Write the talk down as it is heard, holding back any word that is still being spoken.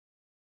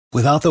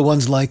Without the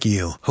ones like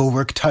you, who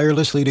work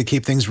tirelessly to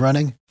keep things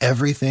running,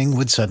 everything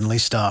would suddenly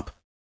stop.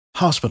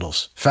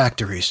 Hospitals,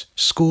 factories,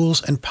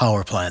 schools, and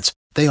power plants,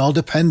 they all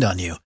depend on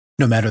you.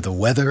 No matter the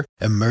weather,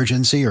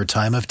 emergency, or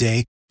time of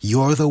day,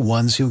 you're the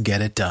ones who get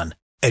it done.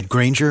 At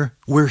Grainger,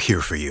 we're here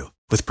for you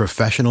with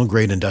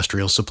professional-grade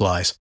industrial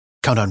supplies.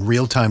 Count on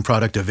real-time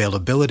product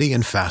availability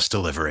and fast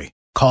delivery.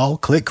 Call,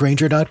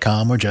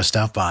 clickgrainger.com, or just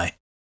stop by.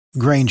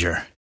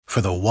 Grainger, for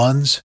the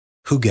ones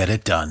who get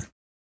it done.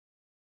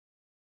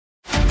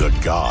 The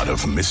god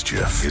of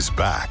mischief is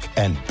back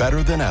and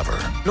better than ever.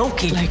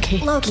 Loki.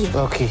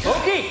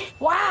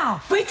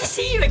 Wow, great to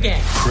see you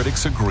again.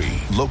 Critics agree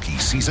Loki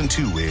Season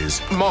 2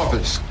 is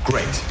marvelous,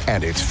 great.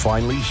 And it's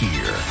finally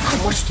here.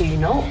 How much do you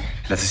know?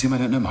 Let's assume I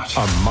don't know much.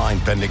 A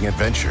mind-bending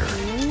adventure.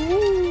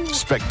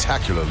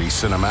 Spectacularly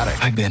cinematic.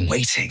 I've been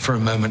waiting for a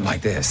moment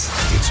like this.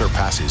 It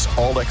surpasses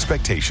all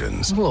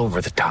expectations. A little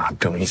over the top,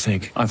 don't you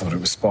think? I thought it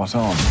was spot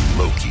on.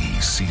 Loki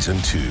Season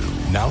 2.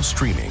 Now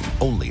streaming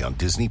only on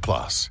Disney+.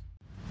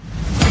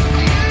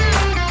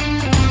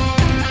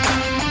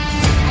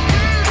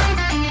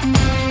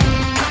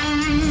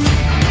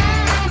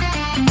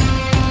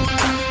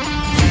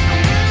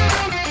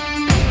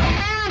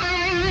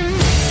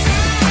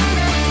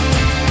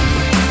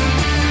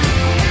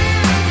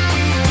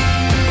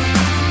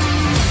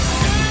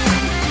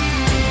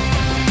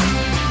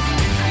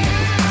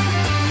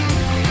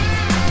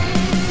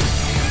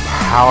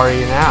 How are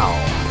you now?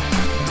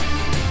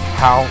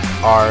 How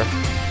are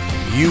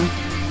you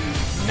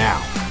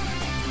now?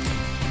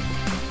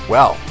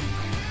 Well,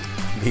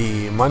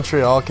 the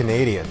Montreal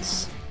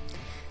Canadiens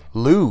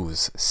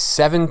lose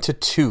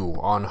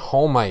 7-2 on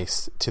home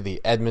ice to the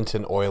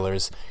Edmonton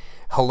Oilers.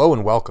 Hello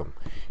and welcome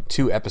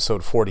to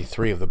episode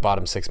 43 of the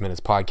Bottom 6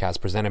 Minutes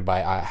podcast presented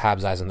by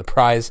Habs Eyes on the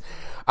Prize.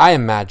 I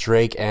am Matt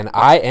Drake and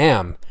I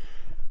am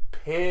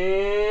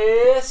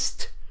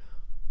pissed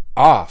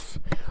off.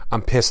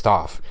 I'm pissed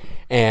off.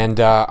 And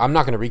I'm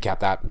not going to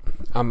recap that.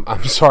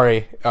 I'm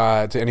sorry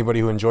to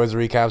anybody who enjoys the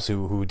recaps,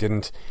 who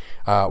didn't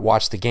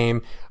watch the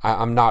game.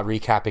 I'm not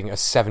recapping a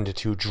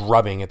 7-2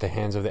 drubbing at the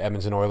hands of the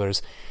Edmonton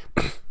Oilers.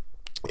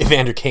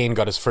 Evander Kane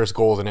got his first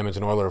goal as an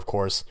Edmonton Oiler, of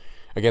course,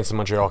 against the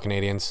Montreal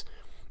Canadiens.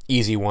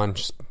 Easy one,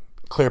 just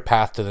clear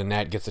path to the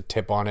net, gets a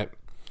tip on it.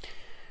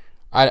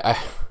 I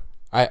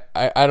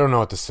don't know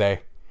what to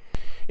say.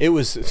 It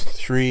was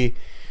 3-0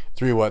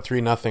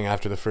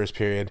 after the first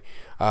period.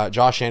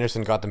 Josh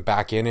Anderson got them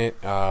back in it,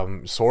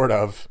 sort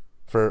of,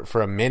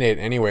 for a minute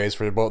anyways.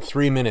 For about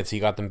 3 minutes, he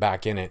got them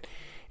back in it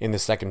in the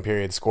second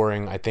period,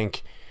 scoring, I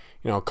think,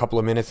 a couple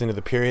of minutes into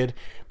the period.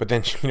 But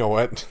then, you know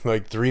what,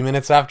 like 3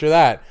 minutes after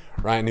that,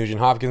 Ryan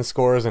Nugent-Hopkins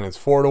scores, and it's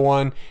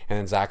 4-1, and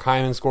then Zach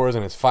Hyman scores,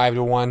 and it's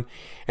 5-1.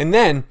 And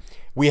then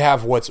we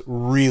have what's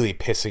really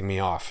pissing me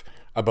off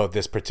about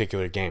this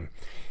particular game.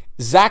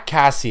 Zach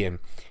Kassian,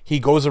 he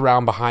goes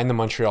around behind the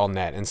Montreal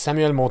net, and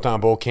Samuel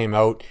Montembeault came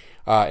out,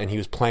 and he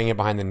was playing it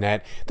behind the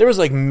net. There was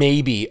like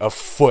maybe a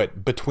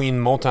foot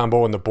between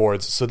Montembeault and the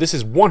boards, so this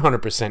is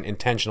 100%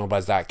 intentional by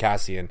Zach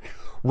Kassian.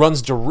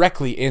 Runs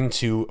directly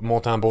into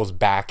Montembeault's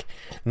back,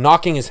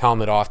 knocking his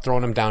helmet off,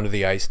 throwing him down to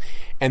the ice.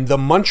 And the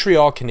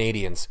Montreal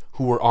Canadiens,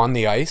 who were on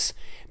the ice,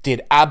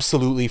 did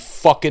absolutely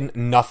fucking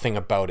nothing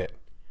about it.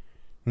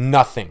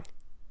 Nothing.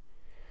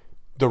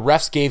 The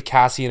refs gave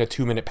Kassian a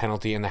 2-minute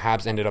penalty, and the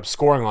Habs ended up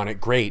scoring on it.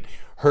 Great.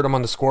 Hurt him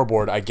on the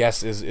scoreboard, I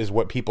guess, is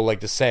what people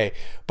like to say.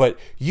 But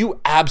you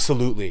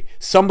absolutely,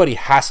 somebody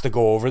has to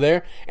go over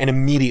there and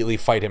immediately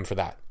fight him for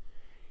that.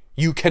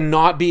 You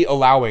cannot be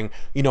allowing,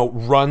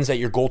 runs at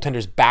your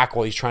goaltender's back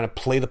while he's trying to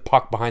play the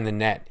puck behind the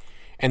net.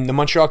 And the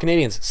Montreal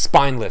Canadiens,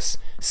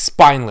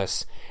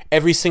 spineless.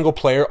 Every single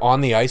player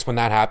on the ice when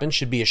that happened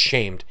should be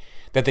ashamed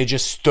that they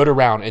just stood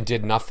around and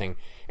did nothing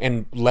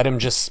and let him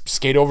just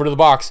skate over to the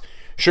box.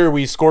 Sure,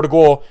 we scored a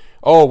goal.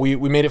 Oh, we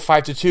made it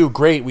 5-2.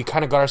 Great. We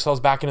kind of got ourselves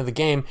back into the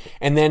game.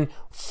 And then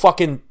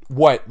fucking,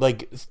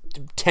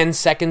 10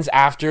 seconds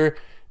after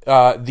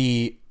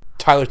the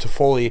Tyler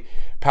Toffoli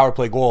power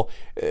play goal,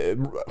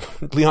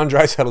 Leon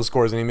Draisaitl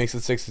scores and he makes it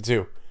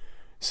 6-2.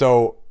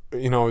 So,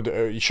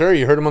 sure,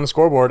 you heard him on the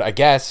scoreboard, I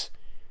guess,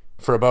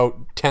 for about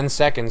 10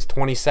 seconds,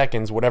 20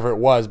 seconds, whatever it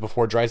was,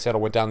 before Draisaitl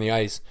went down the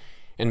ice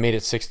and made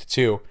it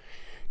 6-2.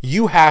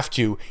 You have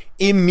to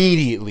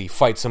immediately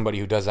fight somebody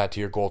who does that to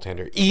your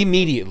goaltender.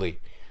 Immediately.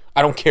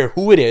 I don't care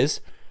who it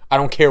is. I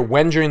don't care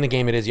when during the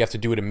game it is. You have to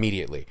do it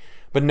immediately.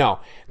 But no,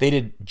 they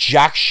did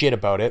jack shit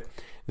about it.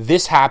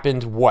 This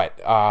happened,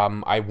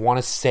 I want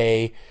to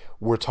say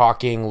we're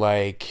talking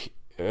like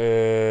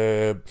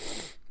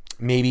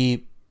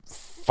maybe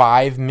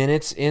 5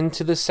 minutes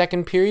into the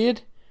second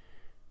period.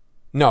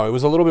 No, it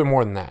was a little bit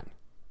more than that.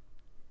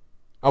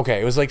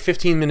 Okay, it was like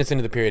 15 minutes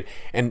into the period.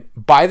 And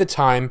by the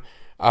time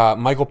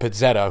Michael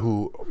Pizzetta,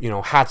 who,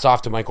 hats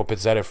off to Michael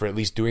Pizzetta for at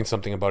least doing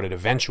something about it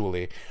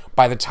eventually.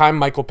 By the time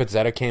Michael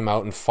Pizzetta came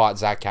out and fought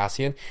Zach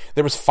Kassian,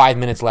 there was 5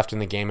 minutes left in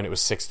the game and it was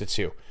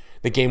 6-2.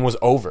 The game was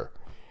over.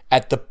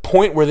 At the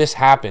point where this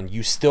happened,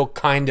 you still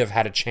kind of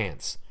had a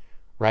chance,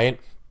 right?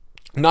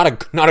 Not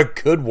a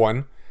good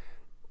one.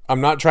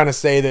 I'm not trying to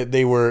say that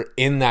they were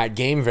in that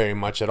game very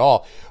much at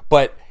all,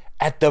 but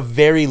at the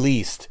very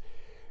least,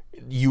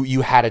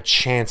 you had a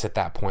chance at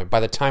that point. By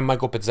the time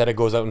Michael Pezzetta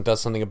goes out and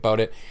does something about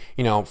it,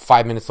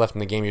 5 minutes left in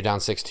the game, you're down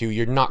 6-2,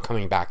 you're not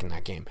coming back in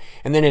that game.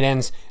 And then it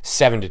ends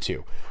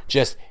 7-2.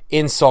 Just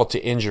insult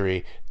to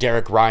injury,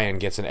 Derek Ryan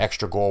gets an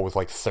extra goal with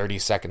like 30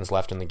 seconds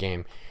left in the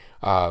game.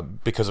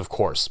 Because of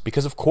course,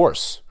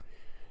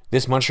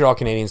 this Montreal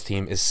Canadiens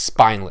team is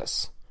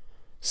spineless.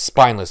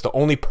 Spineless. The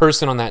only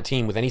person on that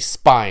team with any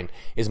spine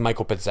is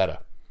Michael Pezzetta.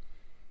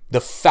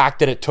 The fact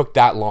that it took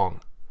that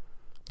long,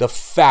 the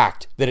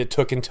fact that it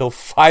took until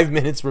 5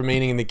 minutes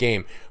remaining in the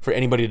game for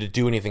anybody to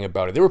do anything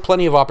about it. There were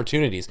plenty of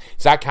opportunities.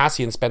 Zach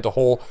Kassian spent a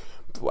whole,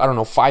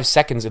 5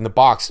 seconds in the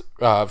box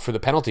for the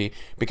penalty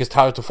because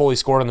Tyler Toffoli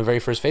scored on the very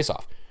first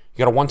faceoff. You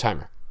got a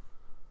one-timer.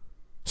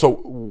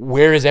 So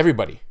where is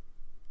everybody?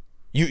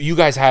 You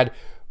guys had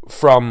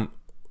from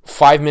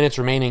 5 minutes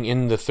remaining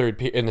in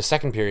the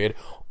second period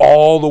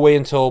all the way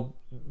until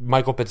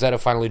Michael Pezzetta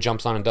finally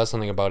jumps on and does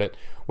something about it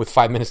with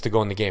 5 minutes to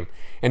go in the game,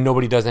 and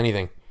nobody does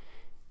anything.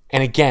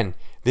 And again,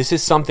 this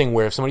is something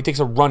where if somebody takes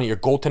a run at your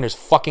goaltender's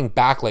fucking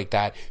back like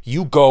that,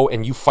 you go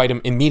and you fight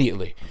him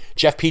immediately.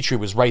 Jeff Petrie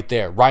was right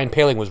there. Ryan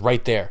Poehling was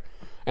right there.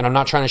 And I'm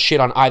not trying to shit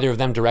on either of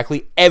them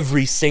directly.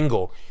 Every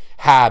single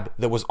Hab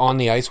that was on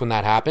the ice when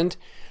that happened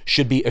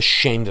should be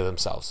ashamed of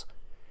themselves.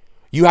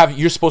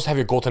 You're supposed to have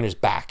your goaltender's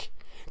back.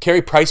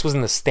 Carey Price was in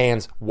the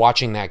stands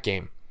watching that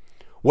game.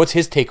 What's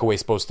his takeaway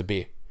supposed to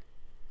be?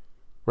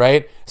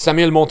 Right?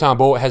 Samuel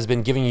Montembeault has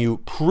been giving you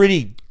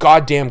pretty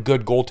goddamn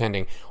good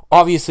goaltending.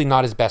 Obviously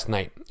not his best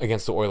night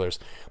against the Oilers,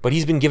 but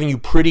he's been giving you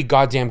pretty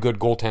goddamn good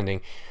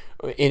goaltending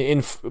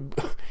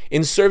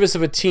in service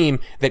of a team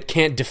that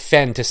can't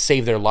defend to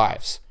save their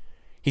lives.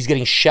 He's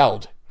getting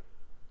shelled.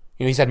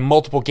 He's had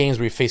multiple games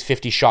where he faced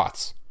 50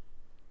 shots.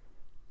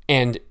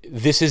 And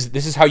this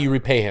is how you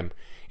repay him,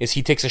 is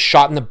he takes a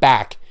shot in the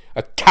back,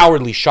 a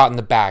cowardly shot in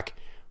the back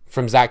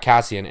from Zach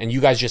Kassian, and you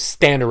guys just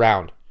stand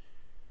around.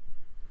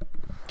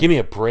 Give me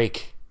a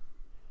break.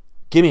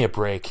 Give me a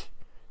break.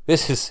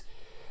 This is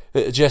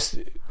just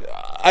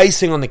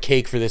icing on the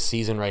cake for this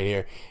season right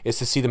here, is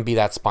to see them be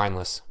that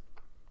spineless.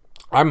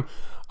 I'm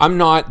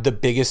not the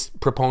biggest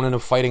proponent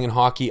of fighting in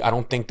hockey. I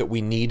don't think that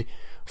we need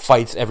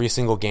fights every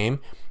single game,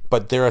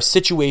 but there are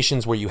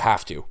situations where you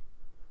have to,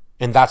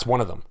 and that's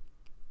one of them.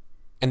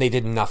 And they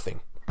did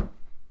nothing.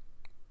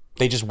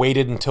 They just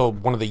waited until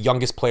one of the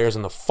youngest players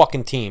on the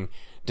fucking team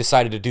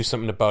decided to do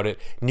something about it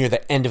near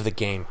the end of the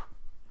game.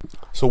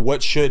 So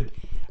what should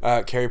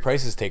Carey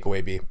Price's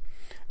takeaway be?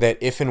 That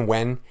if and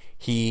when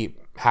he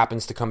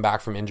happens to come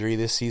back from injury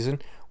this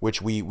season,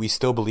 which we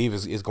still believe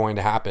is going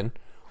to happen,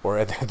 or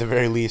at the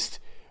very least,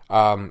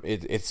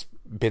 it's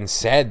been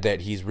said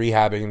that he's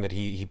rehabbing, that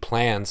he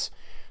plans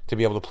to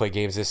be able to play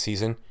games this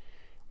season.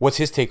 What's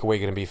his takeaway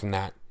going to be from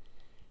that?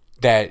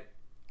 That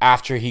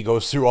after he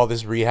goes through all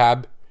this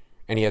rehab,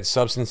 and he had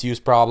substance use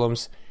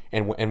problems,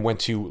 and went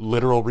to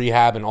literal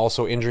rehab and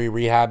also injury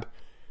rehab,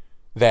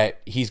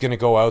 that he's going to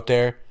go out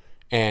there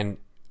and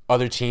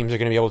other teams are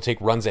going to be able to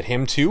take runs at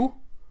him too?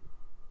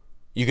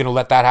 You going to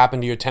let that happen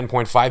to your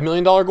 $10.5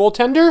 million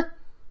goaltender?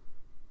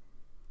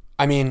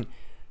 I mean,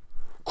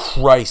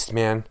 Christ,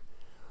 man.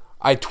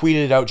 I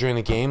tweeted it out during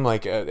the game,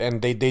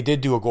 and they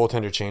did do a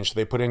goaltender change. So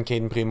they put in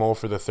Caden Primo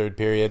for the third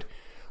period.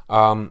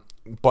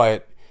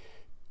 But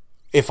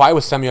if I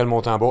was Samuel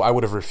Montembeault, I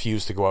would have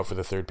refused to go out for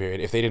the third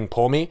period. If they didn't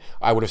pull me,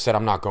 I would have said,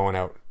 I'm not going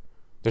out.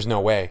 There's no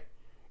way.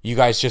 You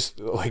guys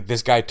just,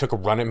 this guy took a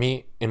run at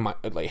me,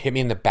 hit me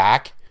in the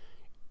back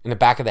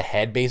of the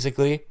head,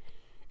 basically,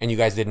 and you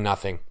guys did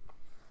nothing.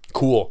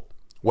 Cool.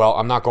 Well,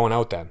 I'm not going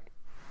out then.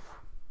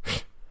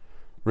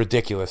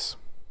 Ridiculous.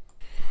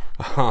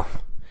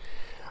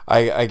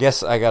 I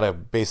guess I gotta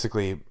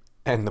basically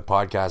end the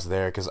podcast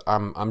there, because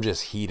I'm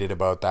just heated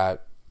about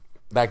that.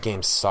 That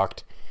game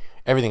sucked.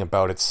 Everything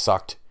about it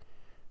sucked.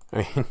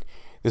 I mean,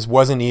 this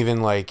wasn't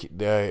even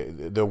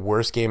the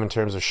worst game in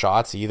terms of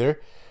shots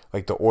either.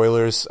 The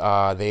Oilers,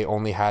 they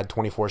only had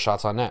 24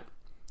 shots on net,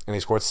 and they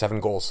scored 7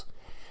 goals.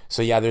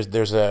 So yeah,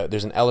 there's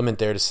an element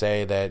there to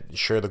say that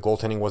sure, the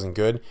goaltending wasn't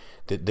good.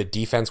 The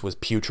defense was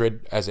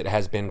putrid, as it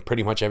has been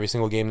pretty much every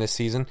single game this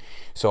season.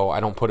 So I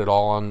don't put it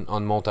all on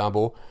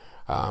Montembeault.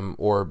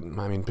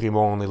 Primo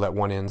only let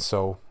one in,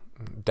 so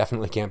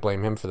definitely can't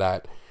blame him for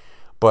that.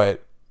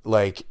 But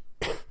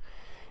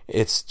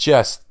it's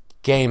just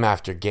game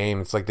after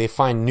game. It's like they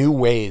find new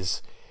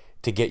ways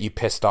to get you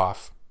pissed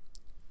off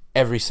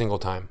every single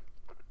time.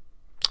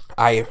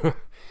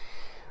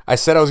 I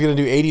said I was going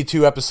to do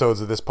 82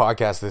 episodes of this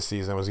podcast this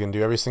season. I was going to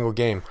do every single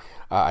game.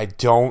 I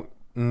don't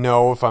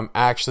know if I'm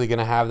actually going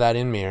to have that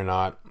in me or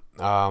not.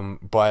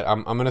 But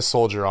I'm going to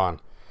soldier on.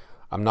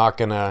 I'm not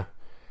going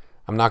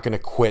to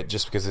quit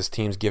just because this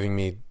team's giving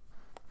me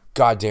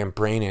goddamn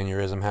brain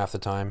aneurysm half the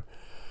time.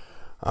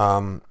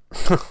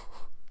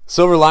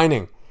 Silver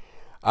lining.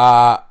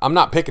 I'm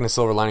not picking a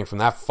silver lining from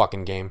that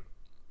fucking game.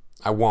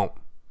 I won't.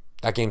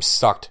 That game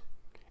sucked.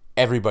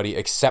 Everybody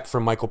except for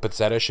Michael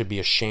Pezzetta should be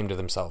ashamed of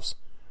themselves.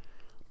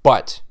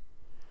 But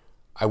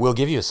I will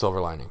give you a silver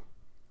lining.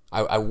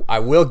 I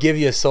will give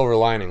you a silver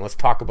lining. Let's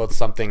talk about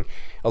something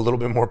a little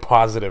bit more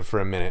positive for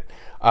a minute.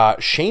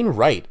 Shane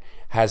Wright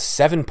has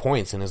 7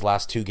 points in his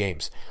last 2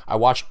 games. I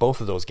watched both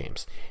of those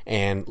games,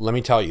 and let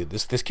me tell you,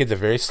 this kid's a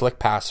very slick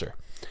passer.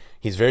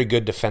 He's very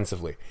good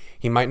defensively.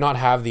 He might not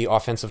have the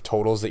offensive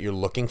totals that you're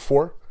looking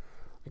for.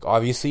 Like,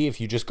 obviously,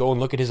 if you just go and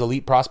look at his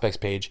elite prospects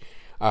page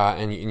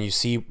and you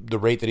see the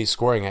rate that he's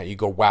scoring at, you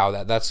go,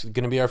 wow, that's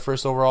going to be our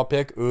first overall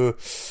pick?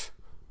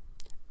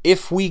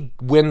 If we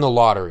win the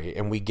lottery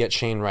and we get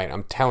Shane Wright,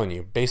 I'm telling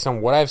you, based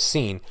on what I've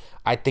seen,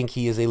 I think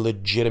he is a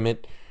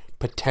legitimate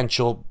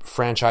potential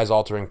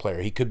franchise-altering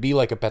player. He could be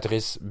like a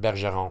Patrice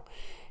Bergeron.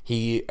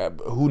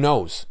 Who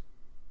knows,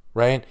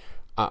 right?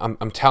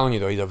 I'm telling you,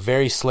 though, he's a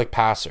very slick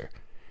passer.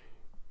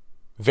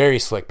 Very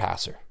slick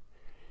passer.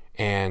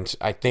 And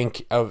I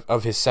think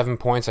of his 7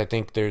 points, I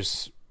think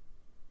there's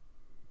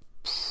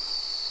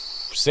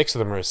 6 of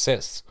them are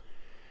assists.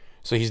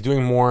 So he's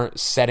doing more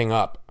setting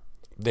up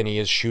than he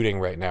is shooting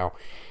right now.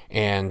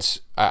 And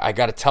I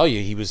got to tell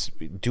you, he was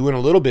doing a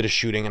little bit of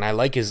shooting, and I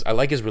like his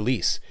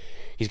release.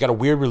 He's got a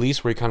weird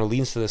release where he kind of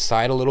leans to the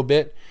side a little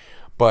bit,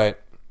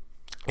 but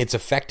it's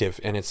effective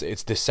and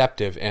it's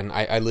deceptive. And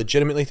I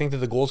legitimately think that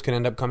the goals can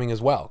end up coming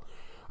as well.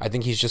 I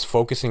think he's just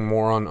focusing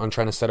more on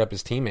trying to set up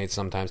his teammates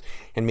sometimes.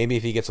 And maybe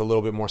if he gets a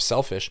little bit more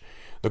selfish,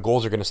 the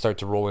goals are going to start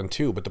to roll in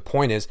too. But the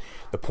point is,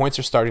 the points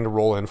are starting to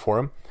roll in for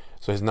him.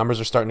 So his numbers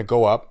are starting to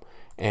go up.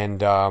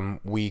 And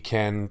we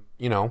can,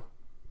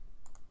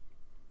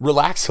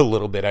 relax a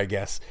little bit, I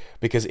guess.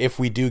 Because if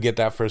we do get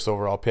that first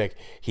overall pick,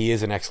 he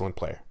is an excellent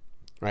player,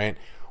 right?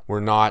 We're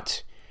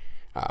not...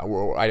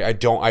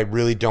 I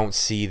really don't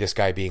see this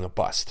guy being a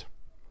bust.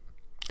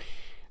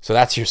 So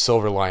that's your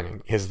silver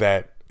lining, is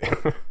that...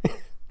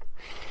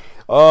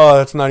 Oh,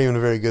 that's not even a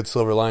very good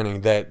silver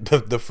lining, that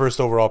the first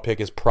overall pick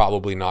is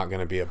probably not going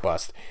to be a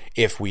bust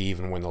if we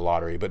even win the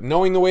lottery. But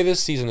knowing the way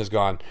this season has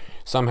gone,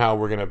 somehow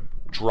we're going to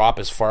drop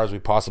as far as we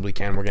possibly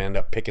can. We're going to end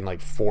up picking like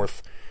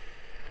 4th.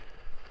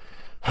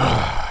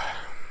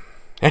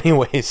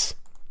 Anyways,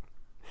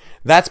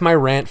 that's my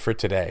rant for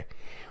today.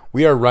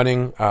 We are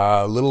running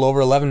a little over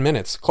 11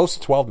 minutes, close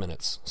to 12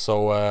 minutes.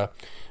 So,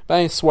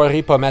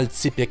 soirée pas mal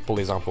typique pour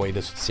les employés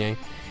de soutien.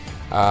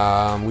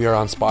 We are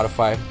on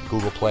Spotify,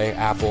 Google Play,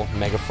 Apple,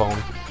 Megaphone.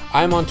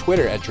 I'm on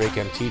Twitter at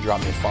DrakeMT.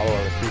 Drop me a follow.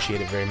 I would appreciate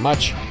it very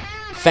much.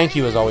 Thank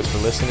you, as always, for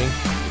listening.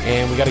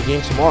 And we got a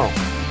game tomorrow,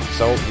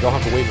 so you don't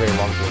have to wait very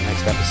long for the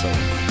next episode.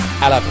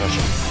 À la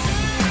prochaine.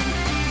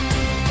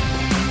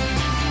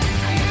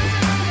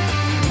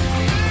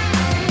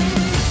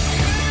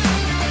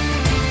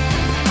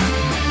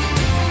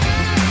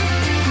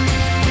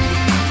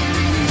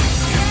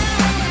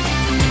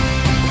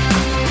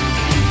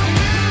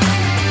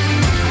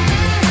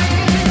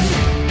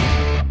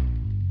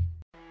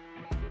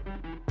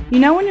 You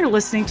know when you're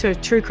listening to a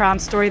true crime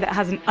story that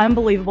has an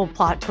unbelievable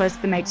plot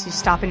twist that makes you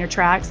stop in your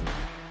tracks?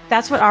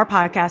 That's what our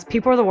podcast,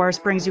 People Are the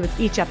Worst, brings you with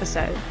each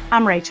episode.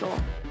 I'm Rachel.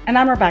 And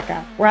I'm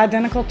Rebecca. We're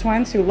identical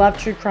twins who love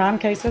true crime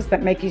cases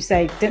that make you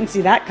say, didn't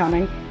see that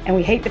coming, and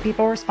we hate the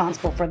people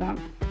responsible for them.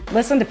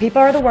 Listen to People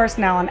Are the Worst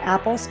now on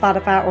Apple,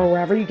 Spotify, or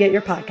wherever you get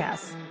your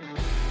podcasts.